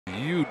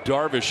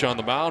Darvish on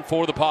the mound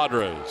for the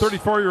Padres.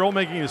 34-year-old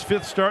making his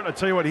 5th start. I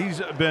tell you what,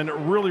 he's been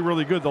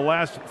really good the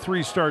last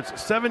 3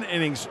 starts. 7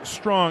 innings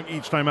strong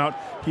each time out.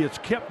 He has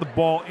kept the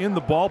ball in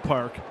the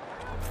ballpark.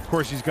 Of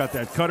course, he's got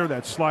that cutter,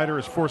 that slider,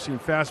 his four-seam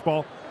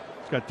fastball.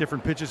 He's got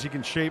different pitches he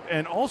can shape.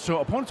 And also,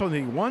 opponents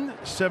only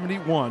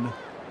 171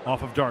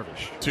 off of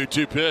Darvish.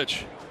 2-2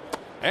 pitch.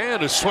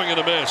 And a swing and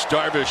a miss.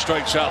 Darvish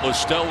strikes out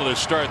Listella to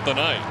start the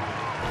night.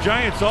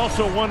 Giants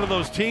also one of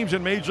those teams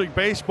in Major League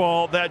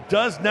Baseball that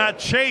does not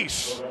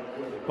chase.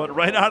 But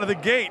right out of the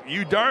gate,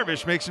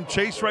 Darvish makes him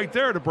chase right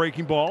there at a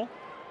breaking ball.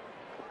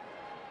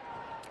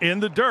 In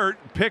the dirt,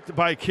 picked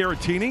by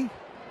Caratini.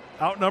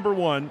 Out number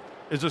 1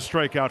 is a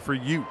strikeout for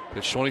you.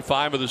 Pitch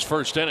 25 of this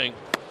first inning.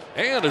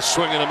 And a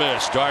swing and a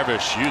miss.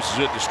 Darvish uses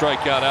it to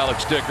strike out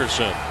Alex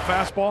Dickerson.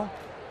 Fastball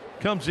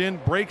comes in,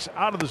 breaks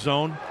out of the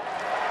zone.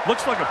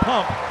 Looks like a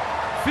pump.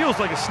 Feels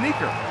like a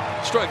sneaker.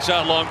 Strikes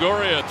out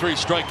Longoria. 3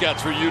 strikeouts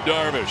for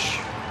Darvish.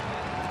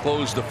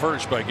 Closed the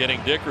first by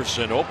getting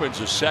Dickerson. Opens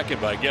the second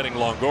by getting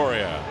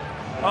Longoria.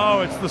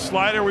 Oh, it's the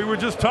slider we were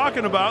just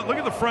talking about. Look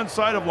at the front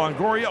side of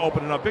Longoria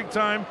opening up big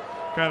time.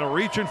 Kind of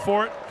reaching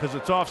for it because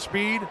it's off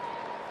speed.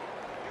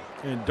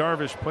 And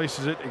Darvish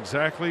places it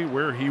exactly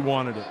where he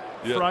wanted it.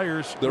 Yep.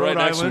 Friars, they're Rhode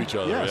right next Island. to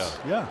each other. Yes,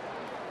 yeah.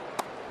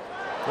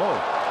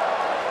 Whoa.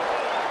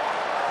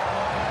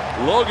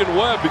 Logan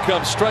Webb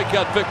becomes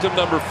strikeout victim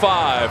number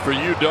 5 for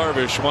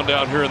Darvish. 1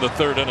 down here in the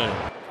 3rd inning.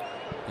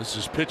 This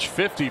is pitch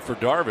 50 for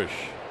Darvish.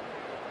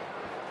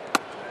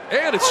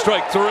 And it's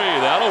strike 3.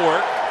 That'll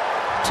work.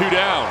 2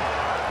 down.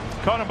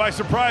 Caught him by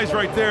surprise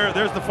right there.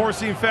 There's the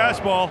four-seam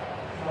fastball.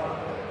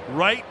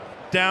 Right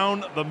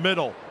down the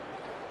middle.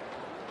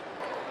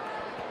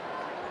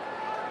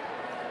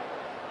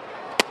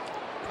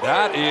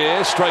 That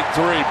is strike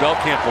 3. Bell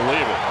can't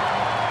believe it.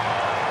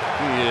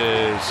 He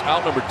is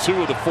out number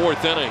 2 of the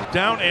 4th inning.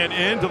 Down and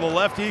in to the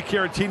lefty.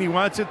 Caratini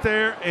wants it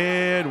there.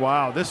 And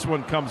wow, this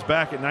one comes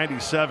back at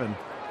 97.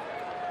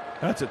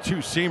 That's a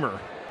 2-seamer.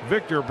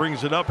 Victor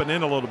brings it up and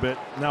in a little bit.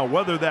 Now,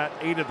 whether that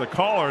aided the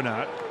call or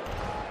not.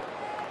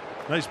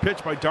 Nice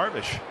pitch by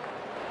Darvish.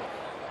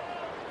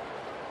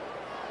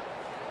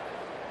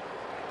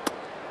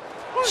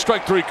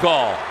 Strike 3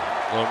 call.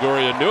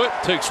 Longoria knew it.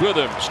 Takes with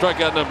him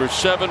strikeout number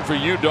 7 for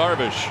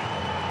Darvish.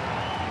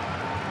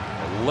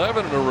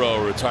 11 in a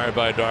row retired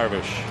by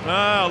Darvish.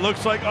 Ah,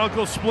 looks like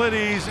Uncle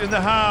Splitty's in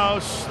the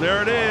house.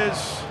 There it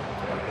is.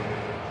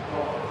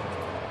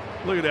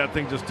 Look at that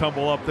thing just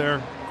tumble up there.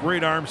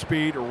 Great arm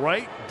speed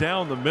right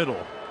down the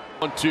middle.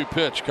 1-2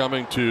 pitch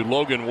coming to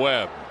Logan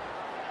Webb.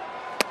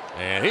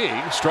 And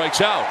he strikes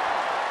out.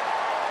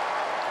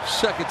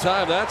 Second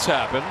time that's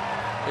happened.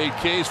 8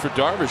 Ks for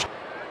Darvish.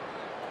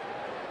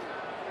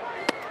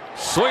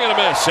 Swing and a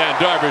miss, and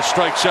Darvish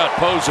strikes out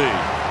Posey.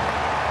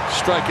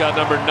 Strikeout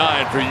number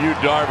 9 for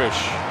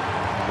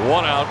Darvish.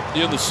 1 out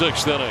in the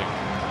 6th inning.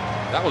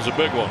 That was a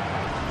big one.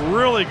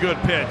 Really good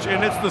pitch,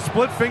 and it's the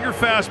split finger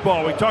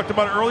fastball. We talked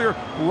about it earlier,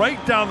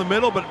 right down the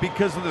middle, but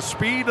because of the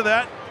speed of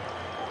that,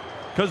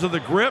 because of the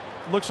grip,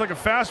 looks like a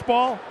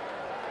fastball.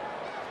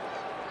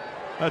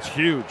 That's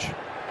huge.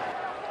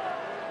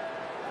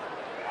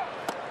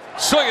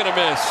 Swing and a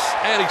miss,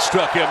 and he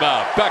struck him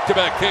out.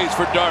 Back-to-back Ks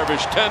for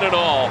Darvish, 10 in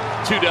all.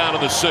 2 down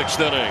in the 6th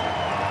inning.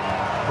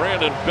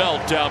 Brandon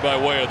Belt down by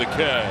way of the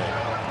K.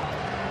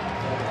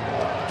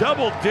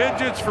 Double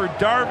digits for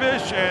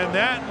Darvish, and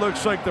that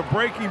looks like the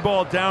breaking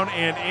ball down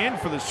and in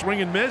for the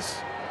swing and miss.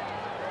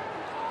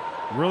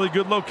 Really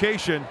good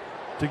location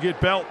to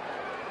get Belt.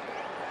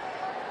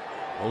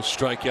 Most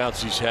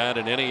strikeouts he's had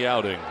in any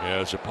outing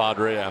as a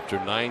Padre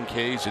after 9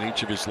 Ks in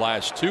each of his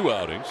last 2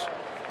 outings.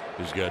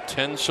 He's got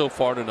 10 so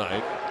far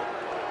tonight.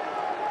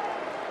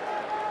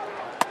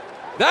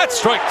 That's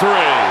strike 3.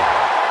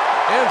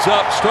 Ends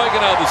up striking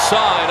out the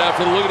side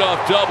after the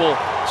leadoff double.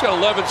 He's got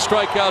 11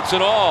 strikeouts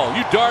in all.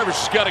 Darvish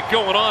has got it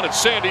going on in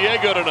San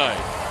Diego tonight.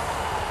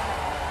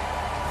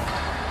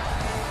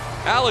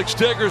 Alex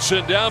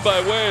Dickerson down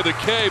by way of the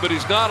K, but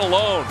he's not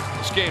alone.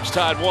 This game's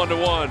tied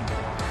 1-1.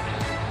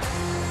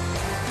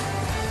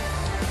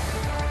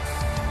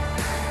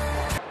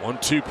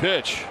 1-2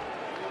 pitch.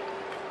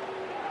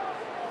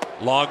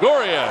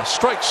 Longoria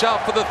strikes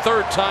out for the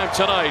 3rd time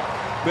tonight,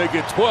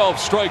 making 12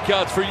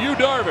 strikeouts for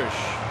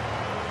Darvish.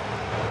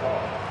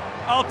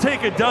 I'll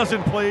take a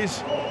dozen,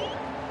 please.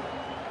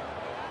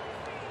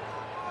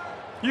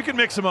 You can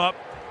mix them up.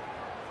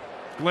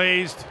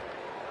 Glazed,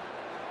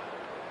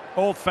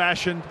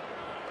 old-fashioned,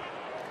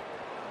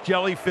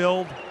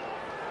 jelly-filled.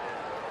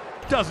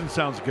 Dozen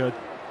sounds good.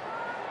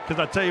 Because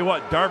I tell you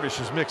what,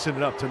 Darvish is mixing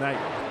it up tonight.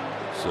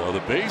 So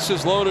the base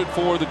is loaded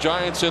for the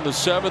Giants in the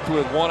 7th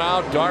with 1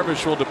 out.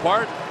 Darvish will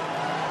depart.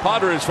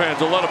 Padres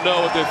fans will let him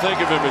know what they think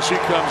of him as he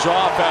comes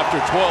off after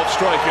 12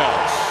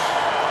 strikeouts.